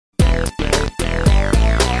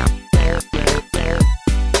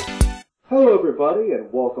Hello, everybody,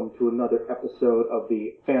 and welcome to another episode of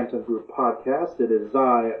the Phantom Group podcast. It is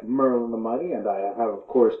I, Merlin the Mighty, and I have, of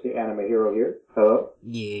course, the anime hero here. Hello.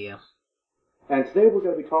 Yeah. And today we're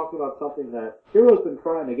going to be talking about something that Hero's been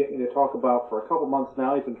trying to get me to talk about for a couple months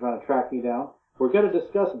now. He's been trying to track me down. We're going to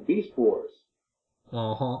discuss Beast Wars.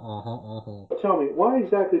 Tell me, why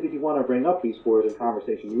exactly did you want to bring up Beast Wars in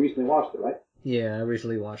conversation? You recently watched it, right? Yeah, I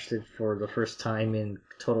recently watched it for the first time in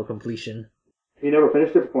total completion. You never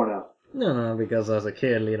finished it before now? No, because I was a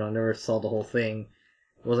kid, I never saw the whole thing.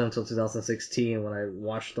 It wasn't until 2016 when I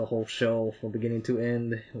watched the whole show from beginning to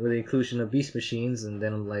end with the inclusion of Beast Machines, and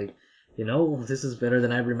then I'm like, this is better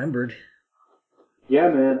than I remembered. Yeah,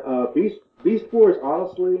 man. Beast Wars,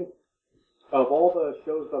 honestly, of all the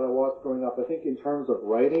shows that I watched growing up, I think in terms of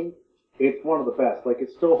writing, it's one of the best. Like, it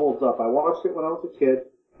still holds up. I watched it when I was a kid.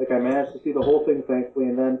 Like, I managed to see the whole thing, thankfully,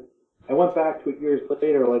 and then I went back to it years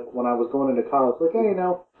later, like, when I was going into college. Like, hey,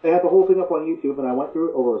 they had the whole thing up on YouTube, and I went through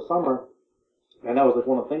it over a summer, and that was, like,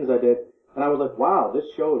 one of the things I did. And I was like, wow, this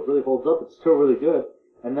show really holds up. It's still really good.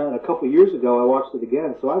 And then a couple of years ago, I watched it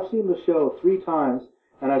again. So I've seen the show 3 times,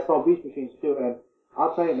 and I saw Beast Machines, too, and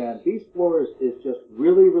I'll tell you, man, Beast Wars is just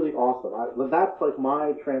really, really awesome. That's, like,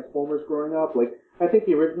 my Transformers growing up. Like, I think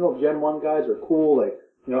the original Gen 1 guys are cool. Like,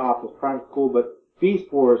 Optimus Prime's cool, but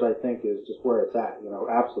Beast Wars, I think, is just where it's at,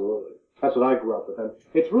 absolutely. That's what I grew up with, and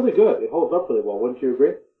it's really good. It holds up really well, wouldn't you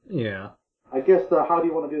agree? Yeah. I guess, how do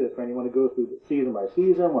you want to do this, man? You want to go through season by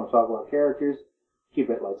season, want to talk about characters,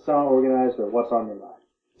 keep it, like, semi-organized, or what's on your mind?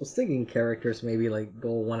 I was thinking characters maybe,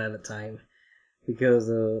 go one at a time, because,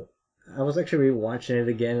 I was actually rewatching it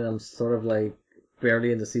again, and I'm sort of,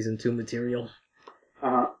 barely in the season 2 material.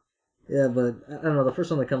 Uh-huh. Yeah, but, I don't know, the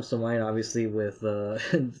first one that comes to mind, obviously, with,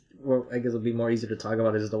 well, I guess it'll be more easy to talk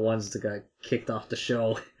about is the ones that got kicked off the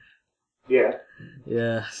show. Yeah.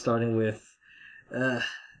 Yeah, starting with, I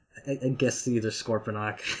guess either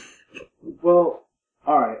Scorponok. Well,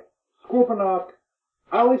 alright. Scorponok,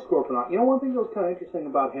 I like Scorponok. One thing that was kind of interesting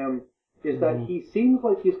about him is that he seems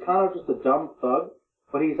like he's kind of just a dumb thug,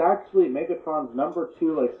 but he's actually Megatron's number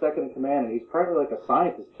 2, second in command, and he's apparently a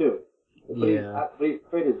scientist too. But he's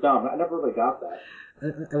played as dumb. I never really got that.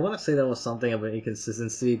 I want to say that was something of an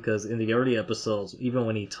inconsistency, because in the early episodes, even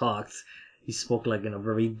when he talked, he spoke in a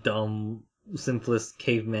very dumb, simplest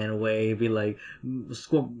caveman way. He'd be like,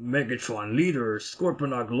 Megatron leader,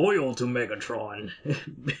 Scorponok loyal to Megatron.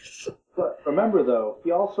 But remember, though,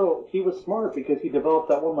 he was smart because he developed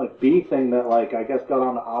that one, bee thing that, I guess got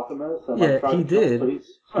onto Optimus. And, he did. So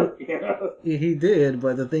he's smart, He did,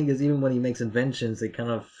 but the thing is, even when he makes inventions, they kind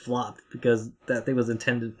of flop, because that thing was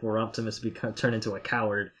intended for Optimus to be turned into a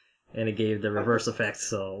coward, and it gave the reverse effect,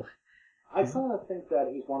 so... I kind of think that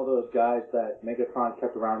he's one of those guys that Megatron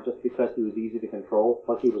kept around just because he was easy to control,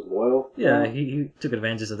 he was loyal. Yeah, he took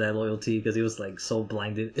advantage of that loyalty because he was so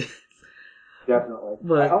blinded. Definitely.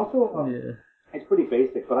 But, I also, it's pretty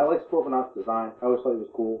basic, but I like Scorponok's design. I always thought he was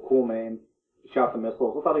cool. Cool name. He shot the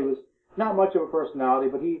missiles. I thought he was not much of a personality,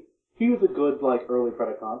 but he was a good, early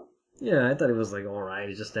Predacon. Yeah, I thought he was, alright.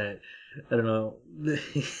 It's just that, I don't know.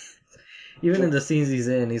 Even in the scenes he's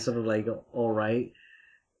in, he's sort of, alright.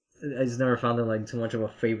 I just never found him too much of a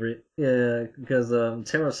favorite. Yeah, because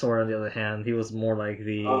Terrorsaur, on the other hand, he was more the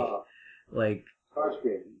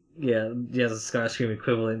Starscream. Yeah, the Starscream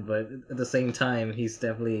equivalent, but at the same time, he's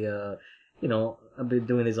definitely a bit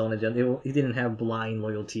doing his own agenda. He didn't have blind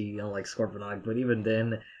loyalty, like Scorponok, but even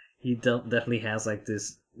then, he definitely has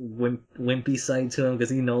this wimpy side to him,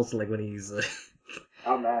 because he knows when he's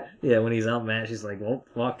outmatched. Yeah, when he's outmatched, he's well,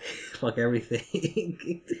 fuck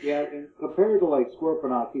everything. Yeah, and compared to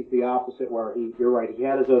Scorponok, he's the opposite. Where you're right, he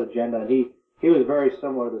had his own agenda, and he was very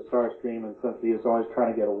similar to Starscream in the sense that he was always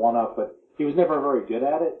trying to get a one-up, but he was never very good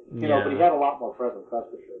at it. But he had a lot more presence, that's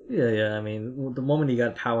for sure. Yeah. I mean, the moment he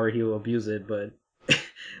got power, he will abuse it, but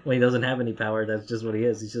when he doesn't have any power, that's just what he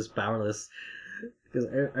is. He's just powerless. Because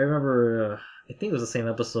I remember, I think it was the same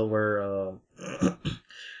episode where.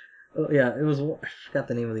 It was. I forgot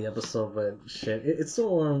the name of the episode, but shit, it's the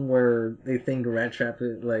one where they think Rat Trap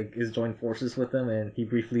is joined forces with them, and he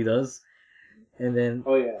briefly does, and then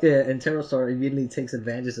and Terrorsaur immediately takes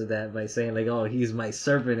advantage of that by saying he's my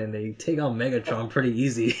servant, and they take on Megatron pretty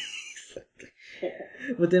easy.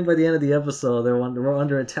 But then by the end of the episode, we're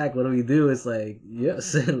under attack. What do we do? It's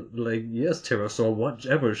yes, yes, Terrorsaur.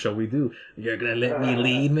 Whatever shall we do? You're gonna let me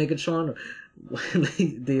lead, Megatron?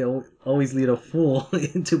 They always lead a fool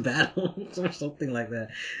into battle or something like that.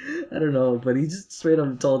 I don't know, but he just straight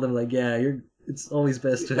up told them it's always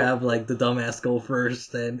best to have the dumbass go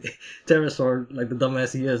first, and Terrorsaur, the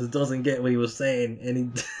dumbass he is, doesn't get what he was saying, and he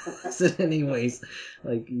does it anyways.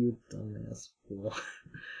 You dumbass fool.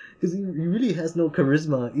 Because he really has no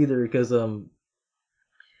charisma either, because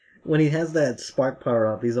when he has that spark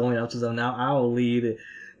power up, he's only up to them, now I'll lead.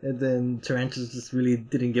 And then Tarantulas just really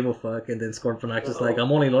didn't give a fuck, and then Scorponok just like,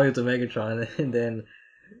 I'm only loyal to Megatron, and then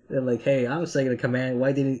they're like, hey, I'm second in command,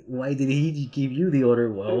 why did he give you the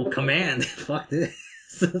order? Well, command, fuck this.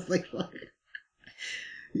 It's like, fuck.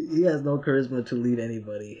 He has no charisma to lead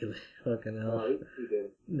anybody. Fucking hell. No, he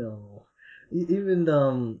did. No. Even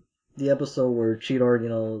the episode where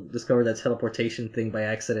Cheetor, discovered that teleportation thing by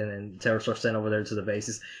accident and Terrorsaur sent over there to the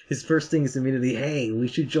base, his first thing is immediately, hey, we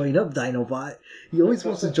should join up, Dinobot. He always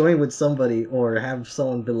wants to join with somebody or have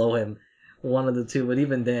someone below him, one of the two, but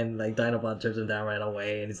even then, like, Dinobot turns him down right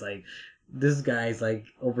away, and he's like, this guy's, like,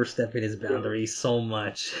 overstepping his boundaries so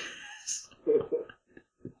much.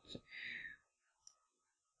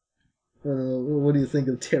 What do you think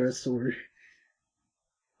of Terrorsaur?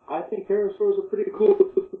 I think Terrorsaur is a pretty cool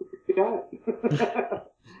guy.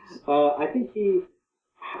 I think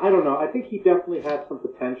I think he definitely had some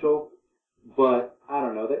potential, but I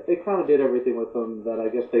don't know. They kind of did everything with him that I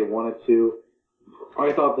guess they wanted to.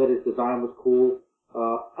 I thought that his design was cool.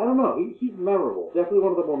 I don't know. He's memorable. Definitely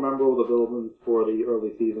one of the more memorable villains for the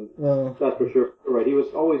early season. Well, that's for sure. Right. He was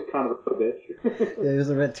always kind of a bitch. Yeah, he was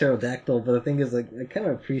a red pterodactyl, but the thing is, like, I kind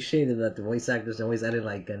of appreciated that the voice actors always added,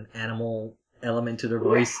 like, an animal element to their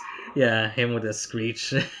voice. Yeah, him with a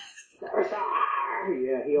screech. Yeah,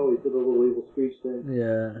 he always did a little evil screech thing.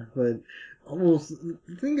 Yeah, but almost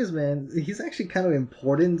the thing is, man, he's actually kind of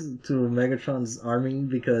important to Megatron's army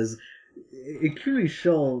because it clearly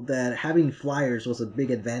showed that having flyers was a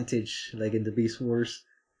big advantage, like in the Beast Wars.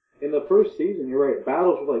 In the first season, you're right.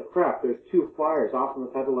 Battles were like crap. There's two flyers.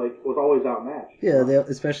 Optimus had to was always outmatched. Yeah,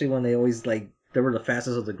 especially when they always they were the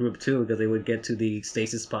fastest of the group too, because they would get to the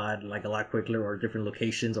stasis pod like a lot quicker, or different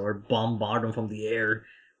locations, or bombard them from the air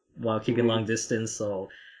while keeping long distance. So,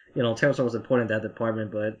 Terrorsaur was important in that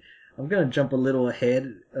department. But I'm gonna jump a little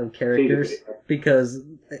ahead of characters because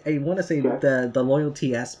I want to say that the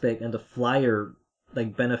loyalty aspect and the flyer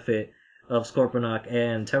benefit of Scorponok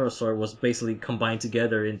and Terrorsaur was basically combined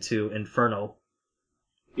together into Inferno.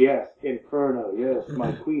 Yes, Inferno. Yes,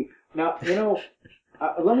 my queen. Now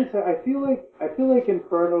let me tell you, I feel like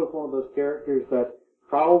Inferno is one of those characters that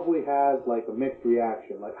probably has a mixed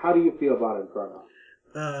reaction. How do you feel about Inferno?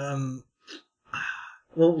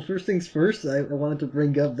 Well, first things first, I wanted to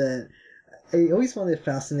bring up that I always found it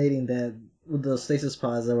fascinating that with the stasis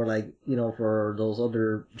pods that were for those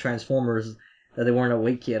other Transformers that they weren't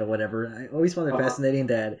awake yet or whatever. I always found it fascinating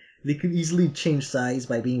that they could easily change size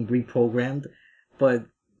by being reprogrammed. But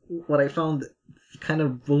what I found kind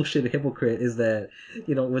of bullshit hypocrite is that,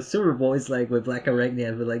 with Silver Boys, with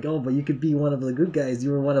Blackarachnia, but oh, but you could be one of the good guys,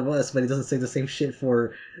 you were one of us, but it doesn't say the same shit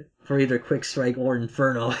for either Quickstrike or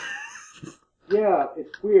Inferno. Yeah,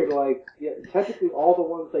 it's weird. Technically all the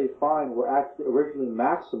ones they find were actually originally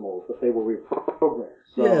Maximals, but they were reprogrammed.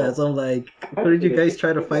 So, yeah, so I'm like, what did you guys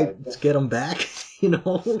try to fight to get them back?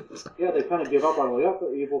 Yeah, they kind of give up on them. Yeah,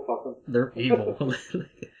 they're evil, fuck them. They're evil.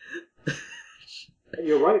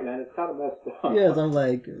 You're right, man. It's kind of messed up. Yeah, so I'm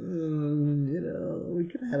like, we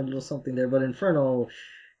could have had a little something there, but Inferno...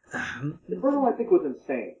 Inferno, I think, was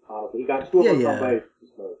insane, honestly. He got too overcome by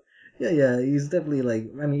his mode. Yeah, he's definitely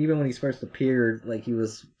even when he first appeared, he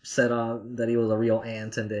was set on that he was a real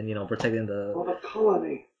ant, and then, protecting For the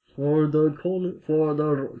colony. For the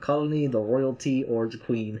colony, the royalty, or the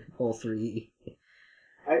queen, all three.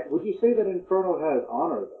 Would you say that Inferno has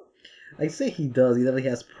honor, though? I'd say he does. He definitely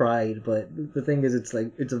has pride, but the thing is, it's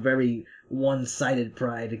a very one-sided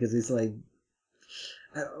pride, because it's I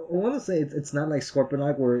want to say it's not like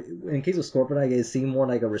Scorponok, where in case of Scorponok, it seemed more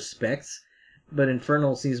like a respect, but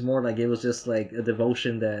Inferno seems more like it was just a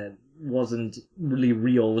devotion that wasn't really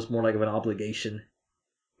real. It was more like of an obligation.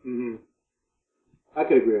 Mm-hmm. I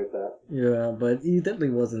could agree with that. Yeah, but he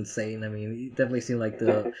definitely was insane. I mean, he definitely seemed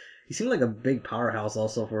he seemed like a big powerhouse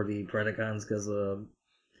also for the Predacons, because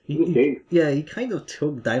he kind of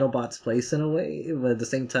took Dinobot's place in a way, but at the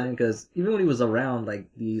same time, because even when he was around,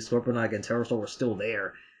 the Scorponok and Terrorsaur were still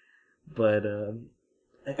there. But and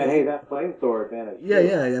hey, that flamethrower advantage.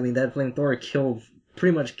 Yeah. I mean, that flamethrower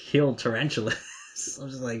pretty much killed Tarantulas. I'm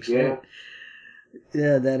just like, shit.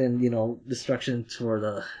 Yeah, that and destruction for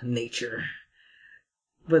the nature.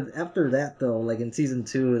 But after that, though, in season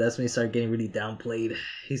 2, that's when he started getting really downplayed.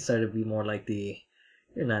 He started to be more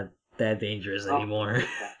you're not that dangerous anymore.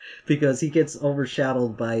 Because he gets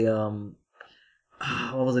overshadowed by,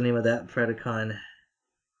 what was the name of that Predacon?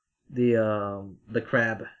 The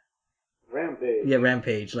crab. Rampage. Yeah,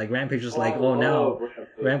 Rampage. Rampage was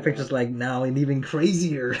Rampage was now an even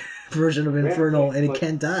crazier version of Inferno, and it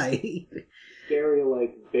can't die. Scary,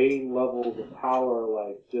 Bane levels of power,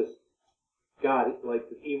 like, just, God, like,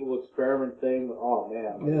 the evil experiment thing, oh,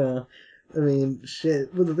 man. Like, yeah. I mean,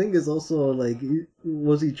 shit. But the thing is also, like,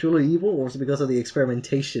 was he truly evil, or was it because of the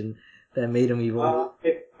experimentation that made him evil?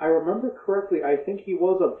 if I remember correctly, I think he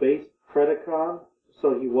was a base Predacon,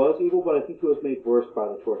 so he was evil, but I think he was made worse by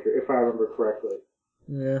the torture, if I remember correctly.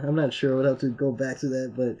 Yeah, I'm not sure. We'll have to go back to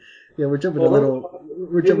that, but yeah, we're jumping a little.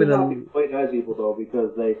 We're jumping not be quite as evil though,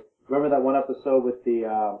 because they remember that one episode with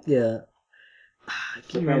the yeah.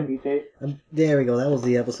 the Rampage tape. There we go. That was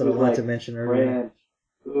the episode I wanted to mention earlier.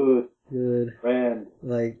 Good. Rand.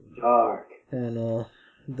 Like dark. I don't know.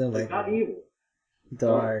 Then like not evil.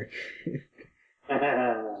 Dark.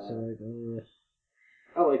 So,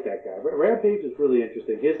 I like that guy. Rampage is really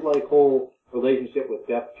interesting. His like whole relationship with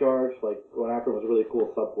Depth Charge, like going after him, was a really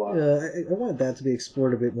cool subplot. Yeah, I want that to be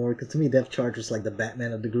explored a bit more, because to me Depth Charge was like the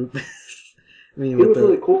Batman of the group. I mean, it was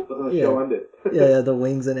really cool when the show ended. yeah, the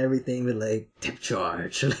wings and everything with like Depth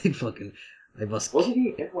Charge, like fucking. I must. Wasn't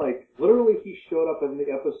he like literally? He showed up in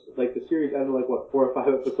the episode, like the series ended like what 4 or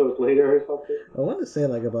 5 episodes later or something. I want to say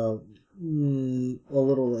like about a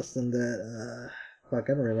little less than that. Fuck,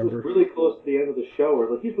 I don't remember. It was really close to the end of the show, where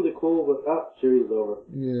like he's really cool, but series is over.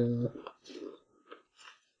 Yeah.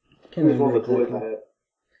 He was one of the toys I had.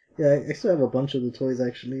 Yeah, I still have a bunch of the toys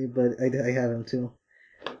actually, but I have them too.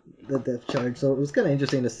 The Depth Charge. So it was kind of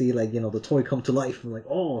interesting to see, like, the toy come to life. I'm like,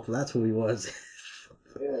 oh, that's who he was.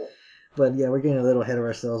 Yeah. But yeah, we're getting a little ahead of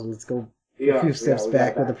ourselves. Let's go a few steps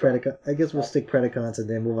back with the Predacons. I guess we'll stick Predacons and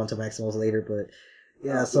then move on to Maximals later. But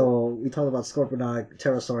yeah, so we talked about Scorponok,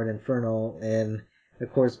 Terrorsaur, and Inferno, and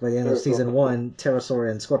of course by the end of season 1,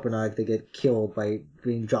 Terrorsaur and Scorponok, they get killed by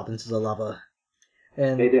being dropped into the lava.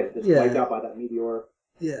 And they did. Just wiped out by that meteor.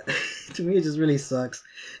 Yeah, to me it just really sucks.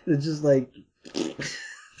 It's just like.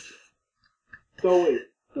 So wait.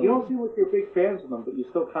 You don't seem like you're big fans of them, but you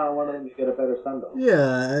still kind of want them to get a better send-off.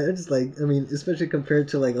 Yeah, I just like, I mean, especially compared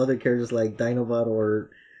to like other characters like Dinobot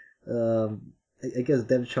or, I guess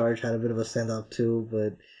Depth Charge had a bit of a send-off too,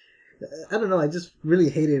 but I don't know, I just really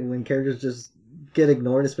hate it when characters just get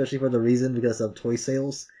ignored, especially for the reason because of toy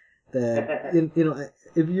sales. That,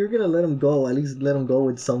 if you're gonna let them go, at least let them go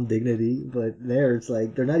with some dignity, but there it's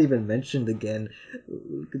like, they're not even mentioned again.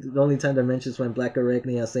 The only time they're mentioned is when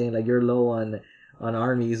Blackarachnia saying like, you're low on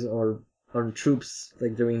armies or on troops,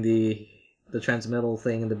 like during the transmetal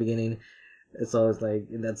thing in the beginning. So it's like,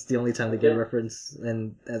 that's the only time they get reference,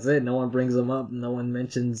 and that's it. No one brings them up. No one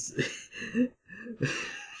mentions.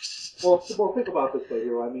 well, think about this way,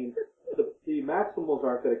 Hero. I mean, the Maximals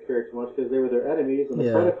aren't going to care too much because they were their enemies, and the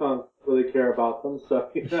Predacons really care about them. So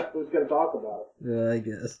who's going to talk about it? Yeah, I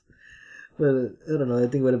guess. But I don't know. I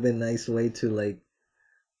think it would have been a nice way to like.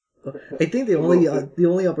 I think the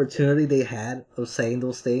only opportunity they had of saying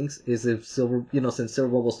those things is if Silver, since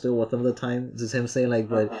Silver was still with them at the time, just him saying like,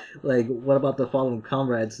 but like, what about the fallen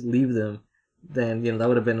comrades? Leave them. Then that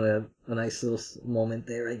would have been a nice little moment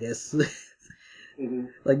there, I guess. Mm-hmm.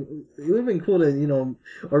 Like, it would have been cool to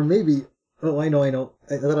or maybe. Oh, I know.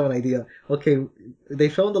 I thought of an idea. Okay, they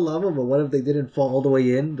fell in the lava, but what if they didn't fall all the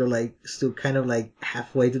way in? They're like still kind of like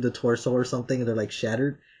halfway to the torso or something, and they're like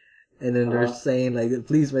shattered. And then they're saying, like,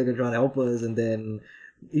 please, Megatron, help us. And then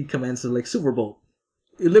he commands to, like, Super Bowl.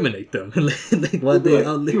 Eliminate them. Like, what they...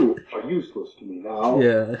 You are useless to me now.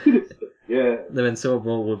 Yeah. Yeah. Then Super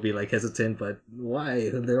Bowl would be, like, hesitant, but why?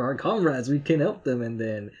 They're our comrades. We can help them. And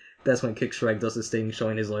then that's when Quickstrike does his thing,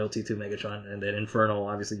 showing his loyalty to Megatron. And then Inferno,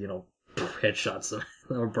 obviously, headshots them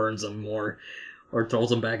or burns them more or throws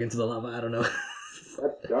them back into the lava. I don't know.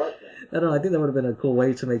 That's dark, man. I don't know. I think that would have been a cool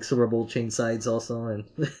way to make Super Bowl change sides also. And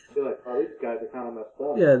I feel like, these guys are kind of messed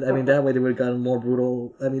up. Yeah, I mean, that way they would have gotten more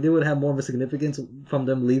brutal. I mean, they would have more of a significance from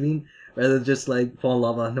them leaving rather than just like fall in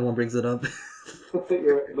lava. No one brings it up. Make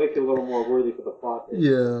it a little more worthy for the plot.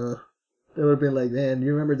 Yeah. It would have been like, man,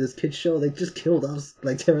 you remember this kid show? They just killed us,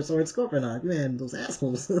 like Terrorsaur and Scorponok. Man, those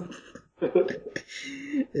assholes.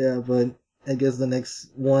 Yeah, but I guess the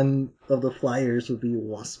next one of the flyers would be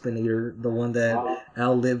Waspinator, the one that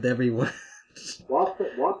outlived everyone.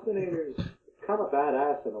 Waspinator is kind of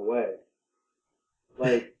badass in a way.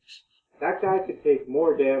 Like, that guy could take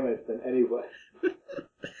more damage than anybody.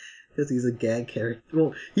 Because he's a gag character.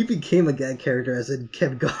 Well, he became a gag character as it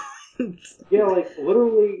kept going. Yeah, like,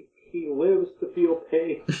 literally, he lives to feel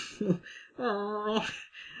pain. Oh,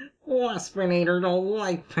 Waspinator don't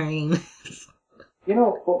like pain.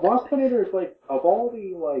 But Waspinator is, like, of all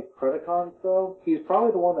the, like, Predacons, though, he's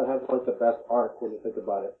probably the one that has, like, the best arc when you think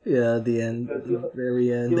about it. Yeah, at the end, at the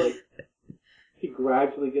very end. He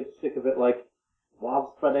gradually gets sick of it, like,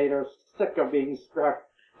 Waspinator's sick of being struck.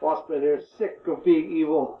 Waspinator's sick of being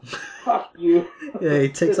evil. Fuck you. Yeah, he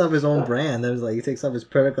takes off his own brand. There's like he takes off his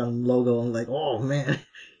Predacon logo and like, oh man,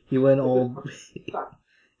 he went all.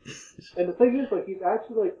 And the thing is, like, he's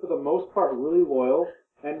actually like for the most part really loyal.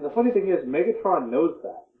 And the funny thing is, Megatron knows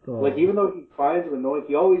that. Oh. Like, even though he finds him annoying,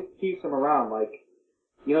 he always keeps him around. Like,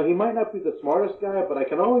 you know, he might not be the smartest guy, but I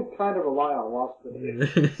can always kind of rely on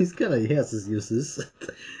Waspinator. He has his uses.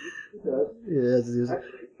 He does. Yeah, his uses.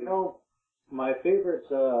 Actually, you know, my favorite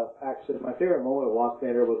moment with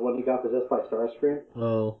Waspinator was when he got possessed by Starscream.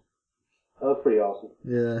 Oh. That was pretty awesome.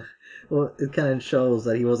 Yeah. Well, it kind of shows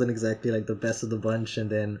that he wasn't exactly like the best of the bunch, and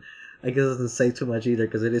then I guess it doesn't say too much either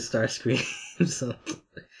because it is Starscream. So.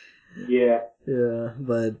 Yeah. Yeah,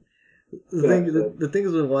 but the thing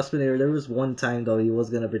is with Waspinator, there was one time though he was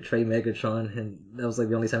gonna betray Megatron, and that was like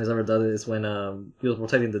the only time he's ever done it is when he was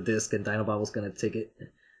protecting the disc and Dinobot was gonna take it.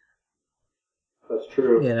 That's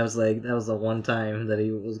true. Yeah, that was the one time that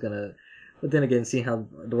he was gonna. But then again, seeing how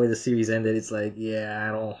the way the series ended, it's like, yeah,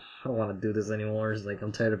 I don't want to do this anymore. It's like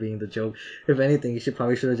I'm tired of being the joke. If anything, you should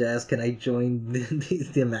have asked, can I join the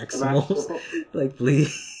Maximals? Like,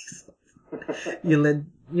 please. you let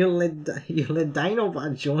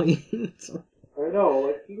Dinobot join. I know,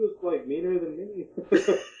 like he was like meaner than me.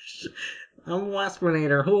 I'm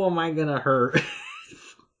Waspinator. Who am I gonna hurt?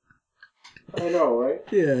 I know, right?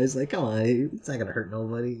 Yeah, it's like, come on, it's not gonna hurt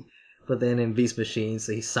nobody. But then in Beast Machines,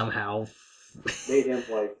 he somehow made him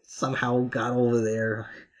like somehow got over there,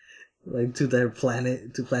 like to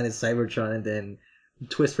planet Cybertron, and then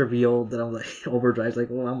twist revealed that I'm like Overdrive's like,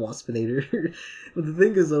 oh, I'm Waspinator. But the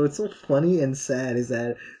thing is though, it's so funny and sad is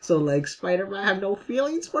that so like Spider-Man have no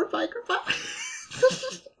feelings for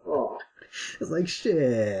Microsoft. Oh. It's like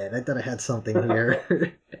shit. I thought I had something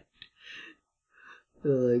here.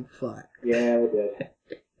 Like fuck. Yeah, I did.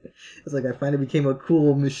 It's like I finally became a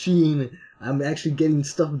cool machine. I'm actually getting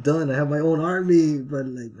stuff done. I have my own army, but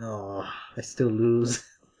like, oh, I still lose.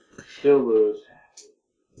 Still lose.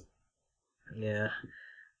 Yeah.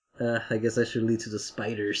 I guess I should lead to the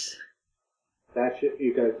spiders. That should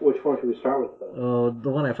which one should we start with though? Oh, the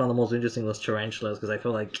one I found the most interesting was Tarantulas because I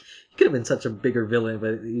felt like he could have been such a bigger villain,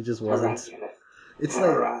 but he just wasn't. It's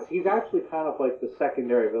like he's actually kind of like the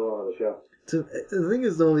secondary villain of the show. So, the thing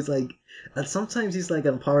is though, is like sometimes he's like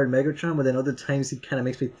empowered Megatron, but then other times he kind of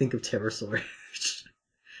makes me think of Terrorsaur.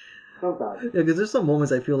 Sometimes. Yeah, because there's some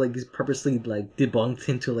moments I feel like he's purposely like debunked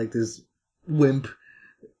into like this wimp.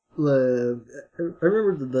 I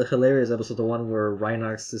remember the hilarious episode, the one where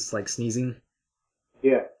Rhinox is like sneezing.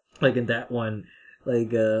 Yeah. Like in that one,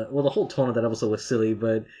 like well, the whole tone of that episode was silly,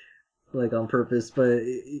 but like on purpose. But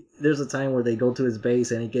there's a time where they go to his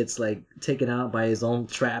base and he gets like taken out by his own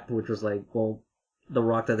trap, which was like, well, the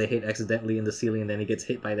rock that they hit accidentally in the ceiling, and then he gets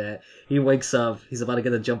hit by that. He wakes up, he's about to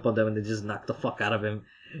get a jump on them, and they just knock the fuck out of him.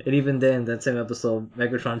 And even then, that same episode,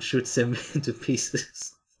 Megatron shoots him into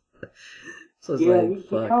pieces. So it's yeah, like,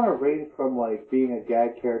 he kind of ranged from like being a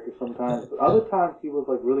gag character sometimes, but other times he was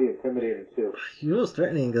like really intimidating too. He was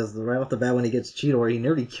threatening because right off the bat when he gets Cheetor, he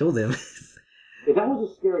nearly killed him. Yeah, that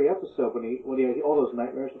was a scary episode when he had all those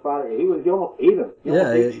nightmares about it. He almost ate him.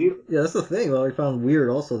 Yeah, that's the thing. Well, we found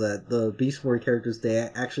weird also that the Beast Boy characters, they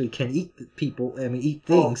actually can eat people. I mean, eat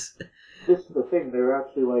things. Oh, this is the thing. They're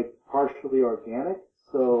actually like partially organic.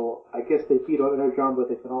 So I guess they feed on Energon, but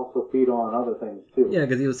they can also feed on other things too. Yeah,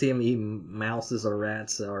 because you'll see him eating mouses or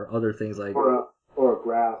rats or other things like. Or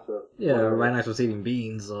grass or. Yeah, Rhinox was eating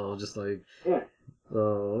beans, so just like. Yeah.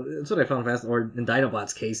 So that's what I found fast. Or in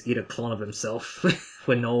Dinobot's case, eat a clone of himself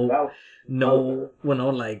with no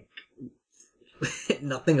like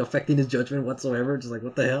nothing affecting his judgment whatsoever. Just like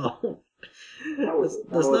what the hell?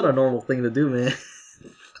 That's not a normal thing to do, man.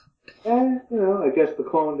 And, you know, I guess the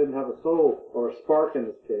clone didn't have a soul, or a spark in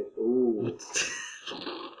this case. Ooh.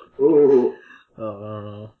 Ooh. Oh, I don't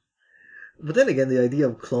know. But then again, the idea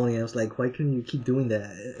of cloning, I was like, why couldn't you keep doing that?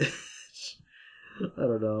 I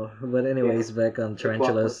don't know. But anyways, back on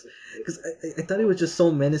Tarantulas. Because I thought it was just so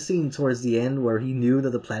menacing towards the end where he knew that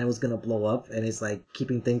the planet was going to blow up, and it's like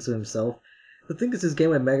keeping things to himself. The thing is, this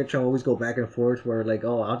game with Megatron always go back and forth where like,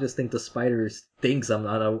 oh, I'll just think the spiders thinks I'm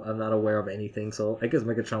not aware of anything. So I guess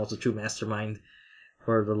Megatron was the true mastermind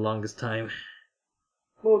for the longest time.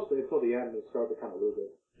 Mostly until the end, they started to kind of lose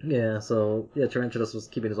it. Yeah, so yeah, Tarantulas was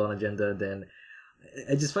keeping his own agenda. Then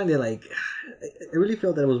I just find it like I really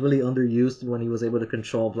felt that it was really underused when he was able to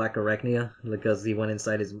control Blackarachnia because he went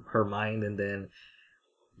inside her mind, and then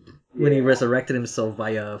when he resurrected himself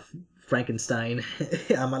via Frankenstein,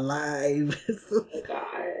 I'm alive.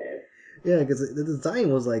 Yeah, because the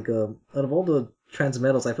design was like out of all the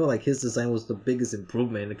Transmetals, I felt like his design was the biggest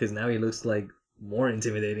improvement because now he looks like more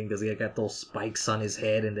intimidating because he got those spikes on his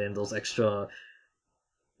head and then those extra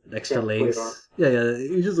extra legs. Yeah,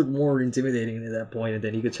 he just looked more intimidating at that point, and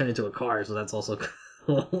then he could turn into a car, so that's also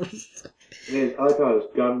cool. Man, I like how his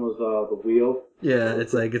gun was the wheel. Yeah,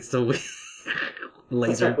 it's the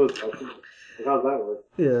laser. How's that work?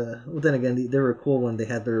 Yeah, well then again, they were cool when they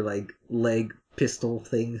had their like leg pistol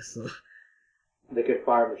things. So. They could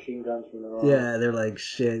fire machine guns from their arms. Yeah, they're like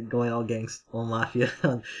shit, going all all mafia,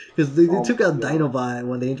 because they took out Dinobot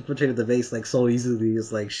when they infiltrated the base like so easily.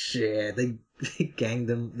 It's like shit, they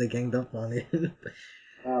ganged up on it.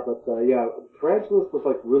 Yeah, Tarantulas was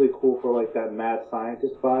like really cool for like that mad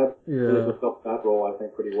scientist vibe. Yeah, they fulfilled that role I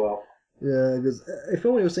think pretty well. Yeah, because I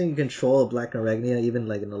feel when he was saying control of Blackarachnia, even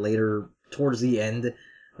like in the later towards the end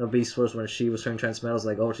of Beast Force when she was turning transmetal, I was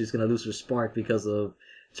like, oh, she's gonna lose her spark because of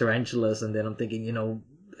Tarantulas, and then I'm thinking,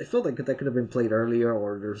 I felt like that could have been played earlier,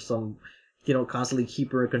 or there's some, constantly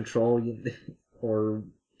keep her in control, or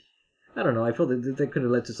I don't know. I felt that could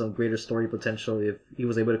have led to some greater story potential if he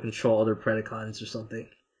was able to control other Predacons or something.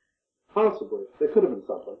 Possibly, there could have been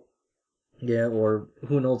something. Yeah, or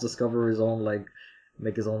who knows, discover his own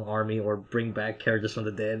make his own army, or bring back characters from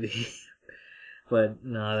the dead. But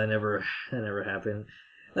no, that never happened.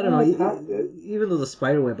 I don't know. Even though the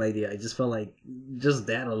spiderweb idea, I just felt like just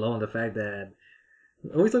that alone, the fact that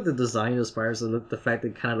I always like the design of the spiders, the fact they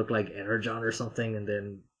kind of looked like Energon or something, and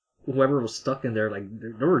then whoever was stuck in there, like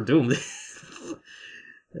they were doomed.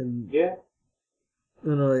 And yeah,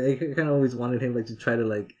 I kind of always wanted him to try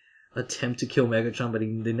to attempt to kill Megatron, but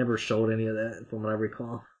they never showed any of that, from what I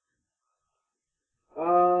recall.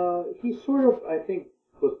 He sort of, I think,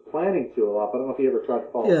 was planning to a lot, but I don't know if he ever tried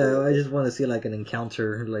to follow. Yeah, I just want to see an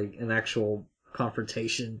encounter, an actual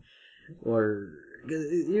confrontation, or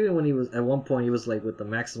even when he was at one point he was with the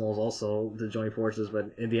Maximals also to join forces,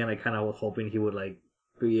 but in the end I kind of was hoping he would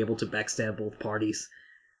be able to backstab both parties.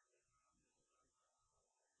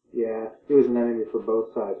 Yeah, he was an enemy for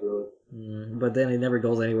both sides, really. But then it never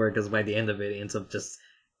goes anywhere because by the end of it, he ends up just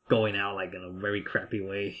going out in a very crappy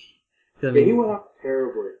way. He went out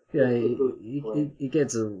terribly. Yeah, he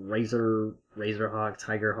gets a Razor Hawk,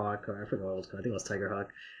 Tiger Hawk, or I forgot what it was called. I think it was Tiger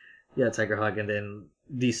Hawk. Yeah, Tiger Hawk, and then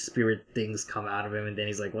these spirit things come out of him, and then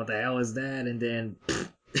he's like, what the hell is that? And then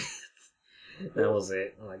that was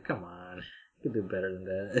it. I'm like, come on. You could do better than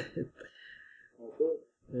that.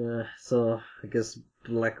 Yeah, so I guess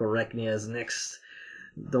Blackarachnia is next.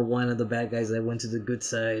 The one of the bad guys that went to the good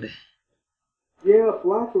side. Yeah,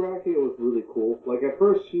 Blackarachnia was really cool. At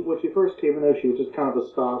first, when she first came in there, she was just kind of a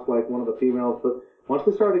stock, one of the females. But once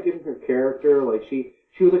they started giving her character, she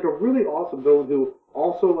was a really awesome villain who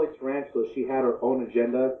also, like Tarantula, she had her own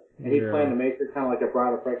agenda, and he planned to make her kind of like a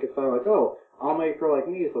Bride of Frankenstein. I'll make her like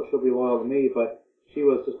me, so she'll be loyal to me. But she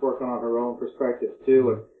was just working on her own perspective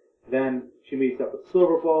too. And then she meets up with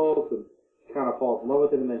Silverbolt and kind of falls in love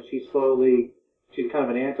with him, and then she's kind of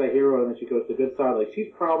an anti-hero, and then she goes to the good side.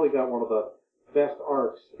 She's probably got one of the best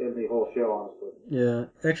arcs in the whole show, honestly. Yeah,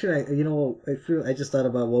 actually, I just thought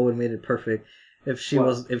about what would have made it perfect if she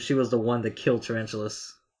was the one that killed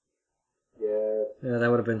Tarantulas. Yeah, that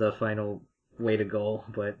would have been the final way to go,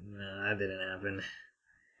 but nah, that didn't happen.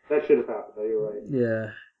 That should have happened, though, you're right.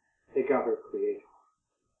 Yeah. They got her creator.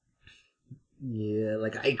 Yeah,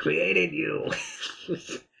 I created you.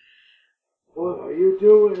 What are you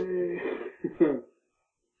doing?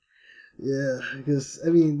 Yeah, because,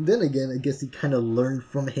 then again, I guess he kind of learned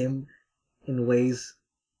from him in ways.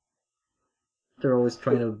 They're always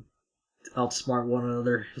trying to outsmart one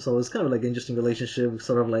another, so it's kind of an interesting relationship,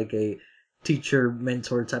 sort of like a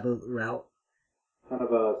teacher-mentor type of route. Kind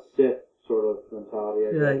of a Sith sort of mentality,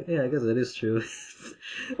 I guess. Yeah, I guess it is true.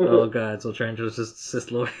 Oh god, so Tarantula's just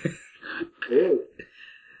Sith Lord. It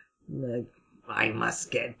is. I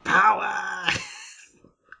must get power!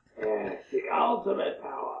 Yeah, the ultimate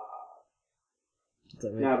power!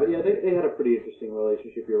 But yeah, they had a pretty interesting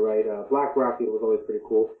relationship, you're right. Blackarachnia was always pretty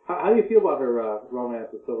cool. How do you feel about her romance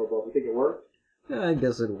with Silverbolt? Do you think it worked? Yeah, I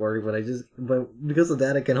guess it worked, but because of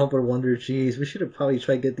that, I can help but wonder, geez, we should have probably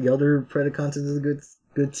tried to get the other Predacons into the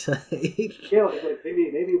good side. Yeah,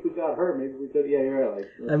 maybe if we got her, maybe we could, yeah, you're right.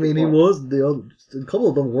 He was, a couple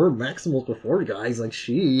of them were Maximals before guys,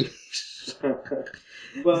 she.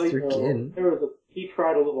 Well, he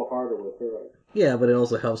tried a little harder with her, right? Yeah, but it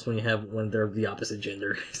also helps when they're the opposite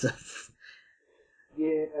gender. So.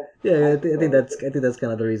 Yeah. Yeah, I think that's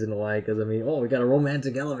kind of the reason why. Because we got a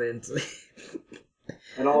romantic element.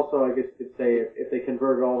 And also, I guess you could say if they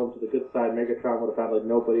converted all of them to the good side, Megatron would have had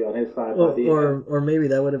nobody on his side. Or maybe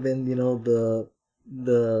that would have been I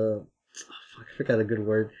forgot a good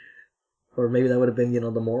word. Or maybe that would have been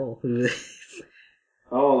the moral.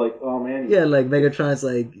 Oh, like, oh man. Yeah, like Megatron's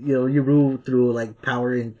like, you rule through like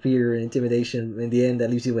power and fear and intimidation. In the end, that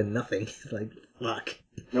leaves you with nothing. Like, fuck.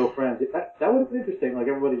 No friends. That would have been interesting. Like,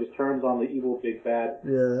 everybody just turns on the evil big bad.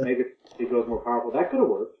 Yeah. Megatron goes more powerful. That could have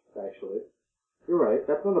worked, actually. You're right.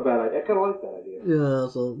 That's not a bad idea. I kind of like that idea. Yeah,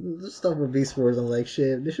 so this stuff with Beast Wars, I'm like,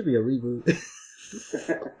 shit, there should be a reboot. There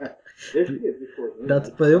should be a Beast Wars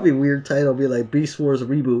reboot. But it'll be a weird title. It'll be like Beast Wars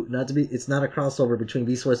reboot. It's not a crossover between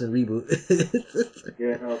Beast Wars and reboot.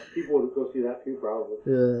 Yeah, no, people would go see that too, probably.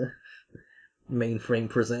 Yeah. Mainframe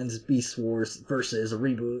presents Beast Wars versus a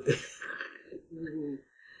reboot.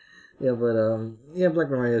 Yeah, but Black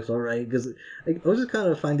Mariah's alright because I was just kind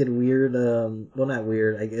of find it weird. Well, not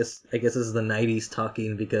weird. I guess this is the '90s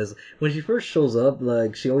talking because when she first shows up,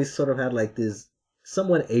 like she always sort of had like this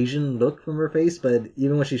somewhat Asian look from her face, but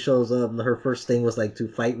even when she shows up, her first thing was like to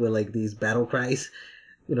fight with like these battle cries,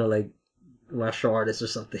 like martial artists or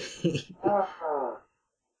something.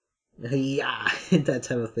 Yeah, that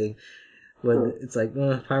type of thing. But it's like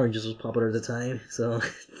Power Rangers was popular at the time, so.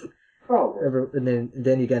 Probably. And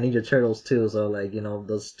then you got Ninja Turtles too, so like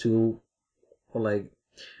those two, or like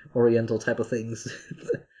Oriental type of things.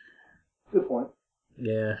 Good point.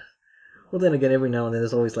 Yeah. Well, then again, every now and then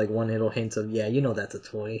there's always like one little hint of that's a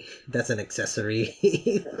toy, that's an accessory.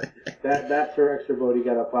 That's her extra boat. You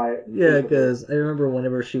gotta buy it. Yeah, because I remember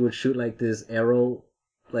whenever she would shoot like this arrow,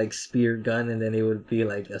 like spear gun, and then it would be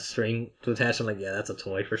like a string to attach. I'm like, yeah, that's a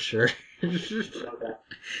toy for sure. Okay.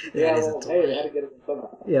 Yeah, well, hey, they had to get it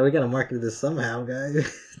somehow. Yeah, we gotta market this somehow,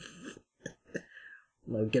 guys.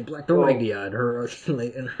 Like get Blackarachnia and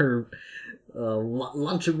her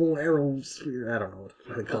launchable arrow spear. I don't know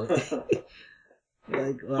what they call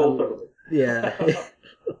it. Yeah.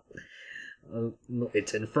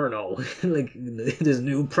 It's Inferno. Like this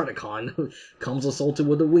new Predacon comes assaulted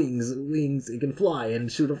with the wings. Wings, it can fly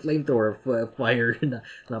and shoot a flamethrower. Fire,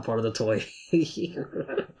 not part of the toy.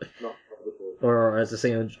 Or as they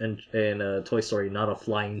say in Toy Story, not a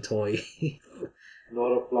flying toy.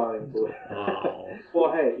 Not a flying toy. Oh.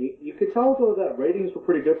 Well, hey, you could tell though that ratings were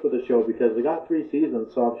pretty good for the show because they got 3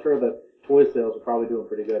 seasons, so I'm sure that toy sales are probably doing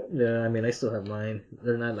pretty good. Yeah, I mean, I still have mine.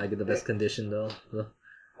 They're not like in the best condition though. So.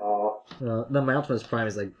 My Optimus Prime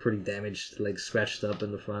is like pretty damaged, like scratched up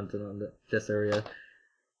in the front and on the chest area.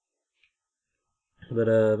 But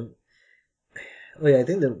oh yeah, I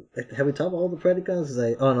think have we talked about all the Predacons?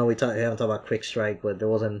 Oh no, we haven't talked about Quickstrike, but there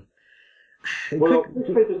wasn't. Well,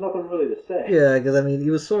 Quickstrike, there's nothing really to say. Yeah, because I mean, he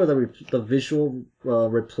was sort of the visual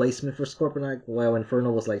replacement for Scorponok, while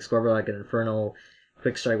Inferno was like Scorponok and Inferno.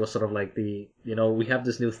 Quickstrike was sort of like the we have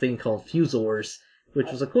this new thing called Fusors,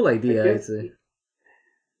 which was a cool idea.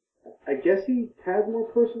 I guess he had more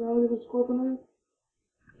personality than Scorponok.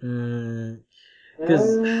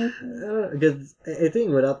 Because I think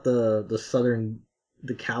without the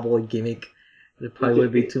cowboy gimmick, it probably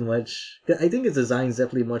would be too much. I think his design's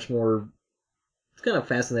definitely much more. It's kind of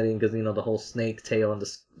fascinating because the whole snake tail and the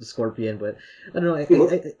scorpion, but I don't know. I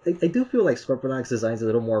do feel like Scorponok's design's a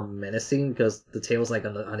little more menacing because the tail's like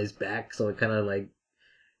on his back, so it kind of like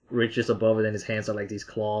reaches above it, and his hands are like these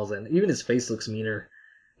claws, and even his face looks meaner.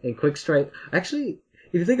 And Quickstrike, actually,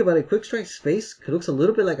 if you think about it, Quickstrike's face looks a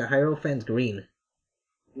little bit like a Hierophant green.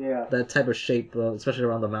 Yeah. That type of shape, especially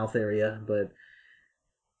around the mouth area. But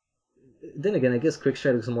then again, I guess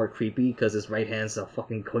Quickstrike looks more creepy because his right hand's a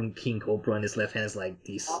fucking King Cobra and his left hand's like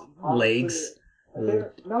these legs. I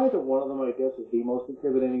think neither one of them, I guess, is the most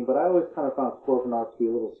intimidating, but I always kind of found Scorponok to be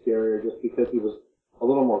a little scarier just because he was a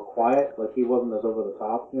little more quiet, like he wasn't as over the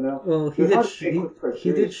top, Well, he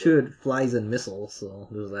did shoot flies and missiles, so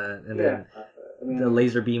there's that, and then the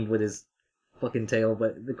laser beam with his fucking tail.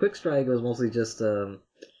 But the Quickstrike was mostly just ride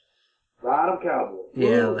 'em, cowboy.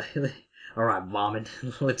 Yeah, all right, vomit.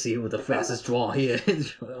 Let's see with the fastest draw here.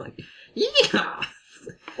 Like, yeah.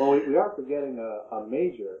 Well, we are forgetting a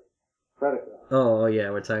major Predacon. Oh yeah,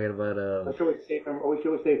 we're talking about. Or should we save him? Or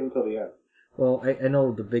should we save him till the end? Well, I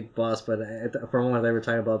know the big boss, but for a moment they were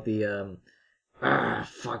talking about the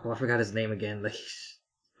fuck, well, I forgot his name again. Like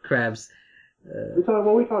Crabs. We talked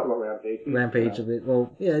about Rampage. Rampage a bit.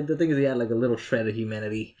 Well, yeah, the thing is he had like a little shred of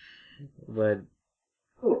humanity, but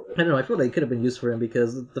I don't know. I feel like it could have been used for him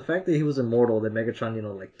because the fact that he was immortal, that Megatron,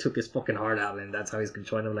 like took his fucking heart out, and that's how he's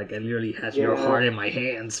controlling him. Like I literally have your heart in my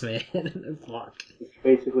hands, man. Fuck.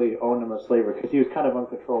 Basically owned him as slaver because he was kind of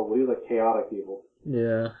uncontrollable. He was like chaotic evil.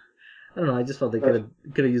 Yeah. I don't know. I just felt they could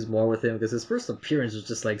have used more with him because his first appearance was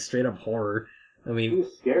just like straight up horror. I mean, he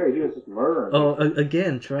was scary. He was just murdering. Oh,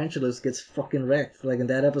 again, Tarantulas gets fucking wrecked. Like in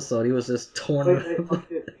that episode, he was just torn.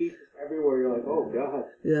 They pieces everywhere. You're like, oh god.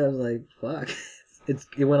 Yeah, I was like, fuck.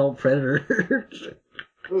 It went all Predator.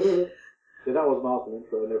 Yeah, that was an awesome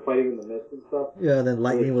intro, and they're fighting in the mist and stuff. Yeah, and then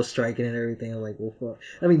lightning was striking and everything. I'm like, well, fuck.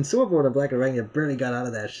 I mean, Scorponok and Blackarachnia barely got out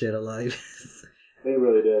of that shit alive. They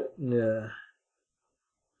really did. Yeah.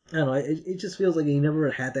 I don't know, it just feels like he never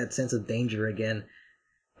had that sense of danger again.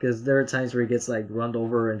 Because there are times where he gets, like, run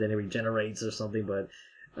over and then he regenerates or something, but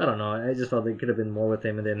I don't know. I just felt there could have been more with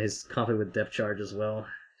him, and then his conflict with Depth Charge as well.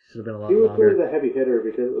 Should have been a lot longer. He was really the heavy hitter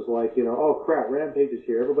because it was like, oh crap, Rampage is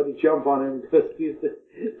here. Everybody jump on him because he's the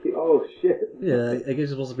oh shit. Yeah, I guess he's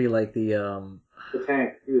supposed to be like the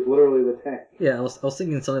tank. He was literally the tank. Yeah, I was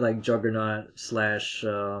thinking something like Juggernaut / I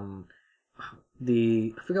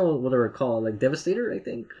forgot what they were called, like Devastator, I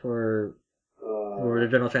think, or the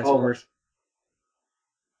General Transformers.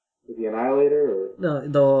 The Annihilator, or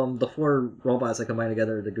no, the 4 robots that combine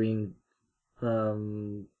together, the green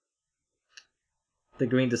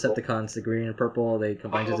Decepticons, the green and purple, they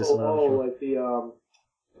combine to this. Like the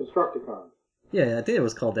Constructicons. Yeah, I think it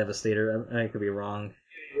was called Devastator. I could be wrong.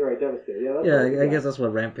 You're right, Devastator. Yeah, I guess that's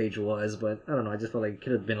what Rampage was, but I don't know. I just felt like it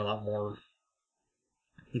could have been a lot more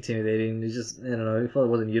intimidating. It just, I don't know. I felt it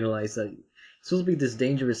wasn't utilized. It's supposed to be this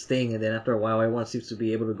dangerous thing, and then after a while, everyone seems to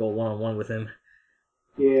be able to go one-on-one with him.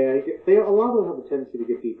 Yeah, a lot of them have a tendency to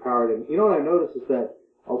get depowered, and you know what I noticed is that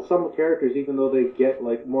some characters, even though they get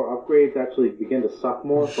like more upgrades, actually begin to suck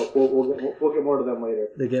more. But we'll get more to them later.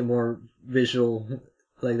 They get more visual,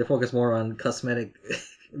 like they focus more on cosmetic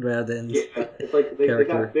rather than it's like they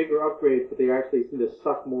got bigger upgrades, but they actually seem to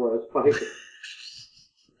suck more as fighters.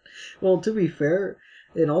 Well, to be fair,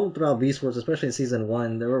 in all throughout Beast Wars, especially in season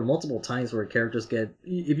 1, there were multiple times where characters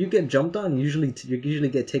if you get jumped on, you usually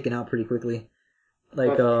get taken out pretty quickly.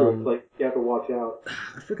 Like, that's true. It's like you have to watch out.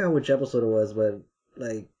 I forgot which episode it was, but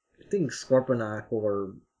like I think Scorponok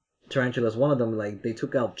or Tarantulas, one of them, like they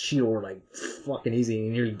took out Cheetor like fucking easy and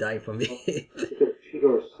he nearly died from it.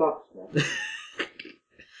 Cheetor sucks, man.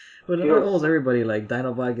 But almost everybody, like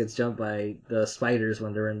Dinobot gets jumped by the spiders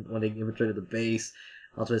when they infiltrated the base.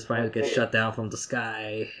 Ultimate Spiders get shut down from the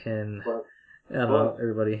sky, and I don't know,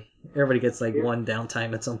 everybody gets like one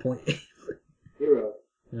downtime at some point. Hero.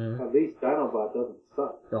 At least Dinobot doesn't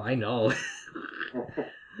suck. Oh, I know.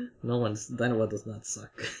 Dinobot does not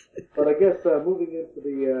suck. But I guess moving into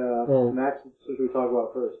the matches, should we talk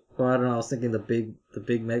about first? Well, I don't know. I was thinking the big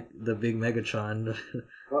Megatron.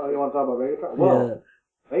 Oh, you want to talk about Megatron? Well,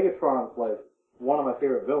 yeah. Megatron's like one of my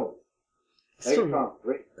favorite villains. Megatron's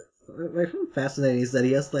great. What I find fascinating is that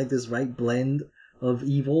he has like this right blend of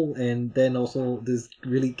evil and then also this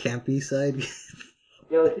really campy side.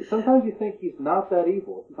 Yeah, like, sometimes you think he's not that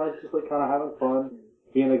evil. Sometimes he's just like kind of having fun,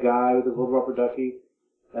 being a guy with his little rubber ducky,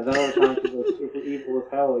 and then other times he's like super evil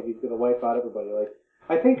as hell, like he's gonna wipe out everybody. Like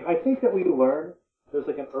I think that we learn there's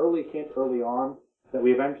like an early hint early on that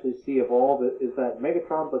we eventually see evolve is that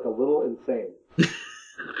Megatron's like a little insane.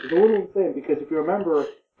 He's a little insane because if you remember,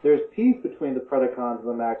 there's peace between the Predacons and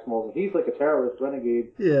the Maximals, and he's like a terrorist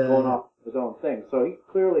renegade going off his own thing. So he's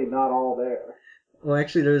clearly not all there. Well,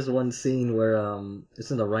 actually, there's one scene where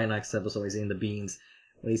it's in the Rhinox episode. He's eating the beans.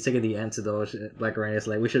 When he's taking the antidote, Blackarachnia's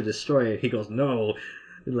like, "We should destroy it." He goes, "No."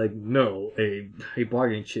 Like, no, a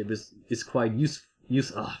bargaining chip is quite useful.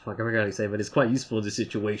 Oh, fuck, I forgot how to say it, but it's quite useful in these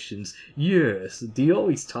situations. Yes. Do you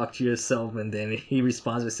always talk to yourself? And then he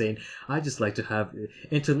responds by saying, "I just like to have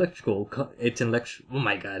intellectual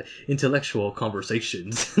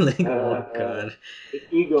conversations." Like, oh god. His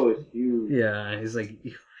ego is huge. Yeah, he's like,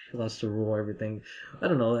 he wants to rule everything. I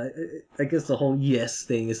don't know. I guess the whole yes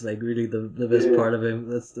thing is like really the best part of him.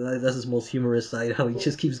 That's his most humorous side. How he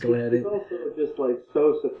just keeps going at it. He's also just like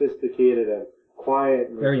so sophisticated and quiet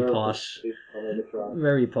and very posh.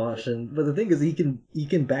 Very posh, but the thing is, he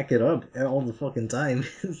can back it up all the fucking time.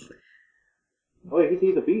 Oh,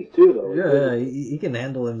 he's a beast too, though. Yeah, he can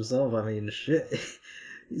handle himself. I mean, shit.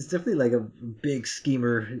 He's definitely like a big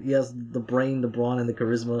schemer. He has the brain, the brawn, and the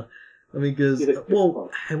charisma. I mean, because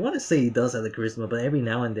I want to say he does have the charisma, but every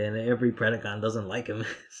now and then, every Predacon doesn't like him.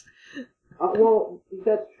 Well,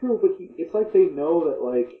 that's true, but it's like they know that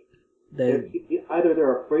either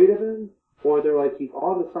they're afraid of him, or they're like, he's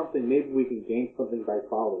onto something, maybe we can gain something by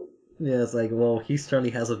following. Yeah, it's like, well, he certainly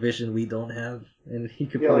has a vision we don't have, and he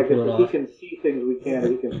could probably pull it off. He can see things we can't,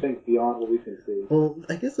 and he can think beyond what we can see. Well,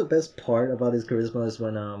 I guess the best part about his charisma is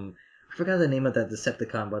when, I forgot the name of that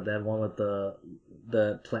Decepticon, but that one with the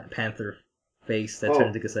panther face that turned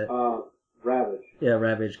into cassette. Ravage. Yeah,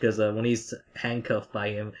 Ravage, because when he's handcuffed by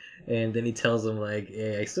him, and then he tells him, like,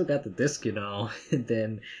 "Hey, I still got the disc, you know," and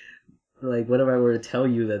then, like, what if I were to tell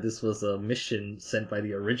you that this was a mission sent by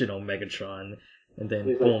the original Megatron, and then,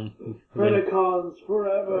 he's boom. Like, Predacons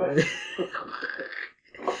forever!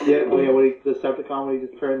 Yeah, oh yeah, when the Decepticon when he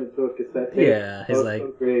just turned into a cassette tape. Yeah, he's like,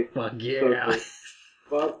 so great. fuck yeah. So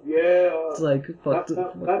fuck yeah. It's like, fuck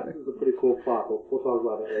that is a pretty cool plot. We'll talk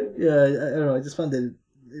about it later. Yeah, I don't know. I just found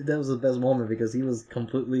that was the best moment because he was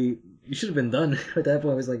completely. You should have been done at that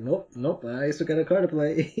point. He was like, nope. I still got a card to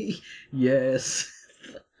play. Yes.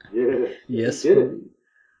 Yeah. Yes. He did it.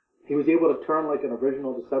 He was able to turn like an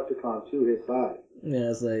original Decepticon to his side. Yeah,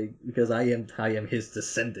 it's like because I am his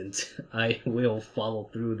descendant. I will follow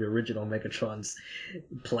through the original Megatron's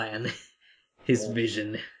plan, his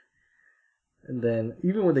vision. And then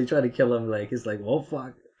even when they try to kill him, like it's like, well,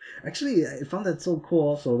 fuck. Actually, I found that so cool.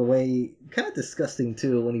 Also, the way kind of disgusting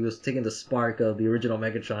too when he was taking the spark of the original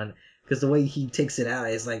Megatron, because the way he takes it out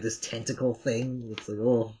is like this tentacle thing. It's like,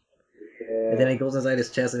 oh, yeah. And then it goes inside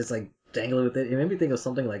his chest and it's like dangling with it. It made me think of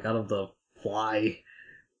something like out of The Fly.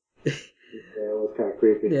 Yeah, it was kind of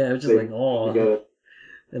creepy. Yeah, it was just like, oh.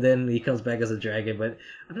 And then he comes back as a dragon, but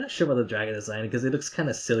I'm not sure about the dragon design because it looks kind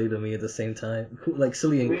of silly to me at the same time. Like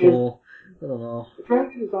silly and cool. I don't know. The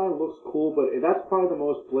dragon design looks cool, but that's probably the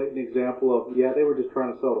most blatant example of, yeah, they were just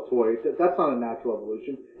trying to sell a toy. That's not a natural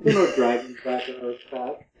evolution. There's no dragons back in Earth's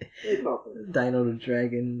past. Dino the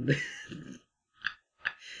Dragon.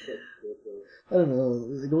 I don't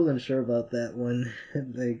know. I wasn't sure about that one.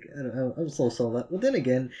 Like, I don't know. I'm so that. But then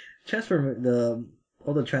again,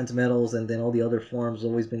 all the Transmetals and then all the other forms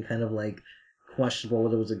always been kind of like questionable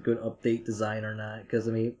whether it was a good update design or not. Because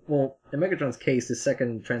I mean, well, in Megatron's case, his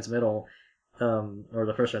second Transmetal, or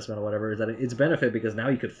the first Transmetal, whatever, is that it's benefit because now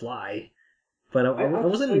he could fly. But I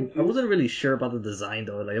wasn't really sure about the design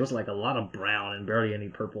though. Like it was like a lot of brown and barely any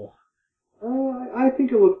purple. I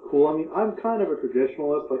think it looked cool. I mean, I'm kind of a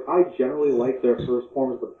traditionalist. Like I generally like their first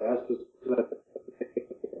forms the best, just because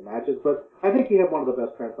it matches. But I think he had one of the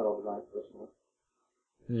best Transmetal designs personally.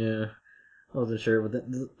 Yeah. I wasn't sure, but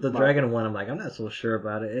the dragon one, I'm not so sure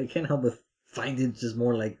about it. I can't help but find it just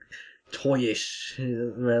more like toyish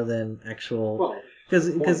rather than actual.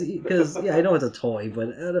 Because yeah, I know it's a toy, but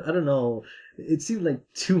I don't know. It seemed like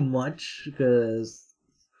too much because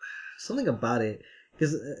something about it.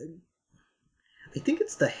 Because I think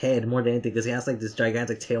it's the head more than anything. Because he has like this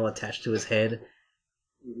gigantic tail attached to his head,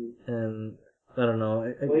 and I don't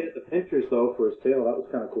know. Well, he had the pinchers though for his tail. That was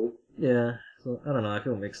kind of cool. Yeah. So, I don't know, I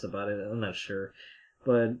feel mixed about it, I'm not sure.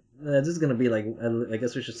 But this is going to be like, I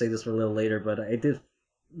guess we should say this for a little later, but I did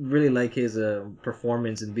really like his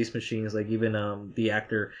performance in Beast Machines, like even the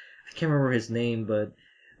actor, I can't remember his name, but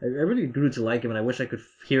I really grew to like him, and I wish I could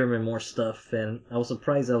hear him in more stuff, and I was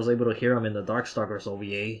surprised I was able to hear him in the Darkstalkers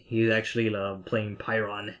OVA. He's actually playing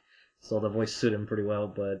Pyron, so the voice suited him pretty well,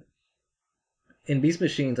 but in Beast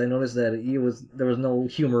Machines, I noticed that there was no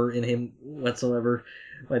humor in him whatsoever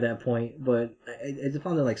by that point, but I just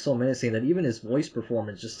found it like so menacing that even his voice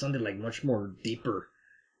performance just sounded like much more deeper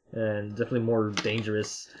and definitely more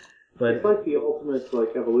dangerous. But it's like the ultimate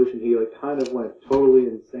like evolution. He like kind of went totally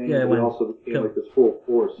insane. Yeah, but he also became like this full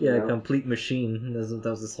force. Yeah, you know? Complete machine. That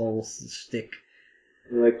was this whole shtick.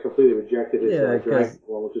 He like completely rejected his dragon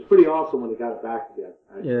form, which is pretty awesome when he got it back again.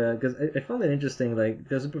 Actually. Yeah, because I found that interesting. Like,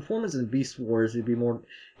 there's a performance in Beast Wars. It'd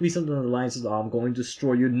be something along the lines of "I'm going to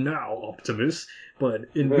destroy you now, Optimus." But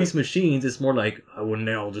in Beast Machines, it's more like "I will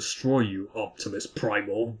now destroy you, Optimus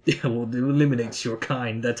Primal." It will eliminate your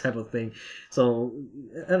kind, that type of thing. So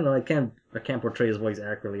I don't know. I can't portray his voice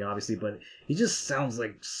accurately, obviously, but he just sounds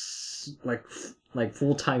like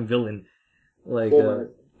full-time villain, like.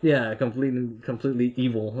 Yeah, completely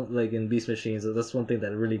evil, like in Beast Machines. So that's one thing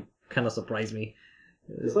that really kind of surprised me.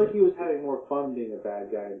 It's like he was having more fun being a bad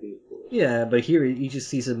guy in Beast Wars. Yeah, but here he just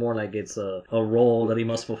sees it more like it's a role that he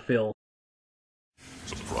must fulfill.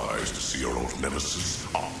 Surprised to see our old nemesis,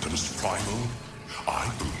 Optimus Primal?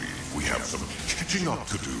 I believe we have some catching up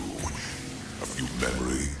to do. A few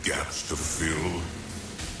memory gaps to fill.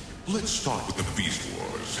 Let's start with the Beast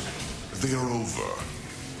Wars. They are over.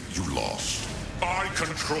 You lost. I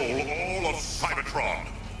control all of Cybertron.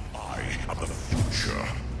 I am the future.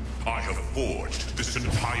 I have forged this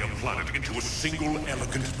entire planet into a single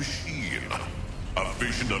elegant machine. A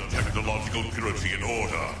vision of technological purity and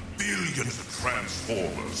order. Billions of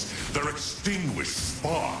Transformers. Their extinguished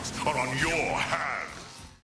sparks are on your hands.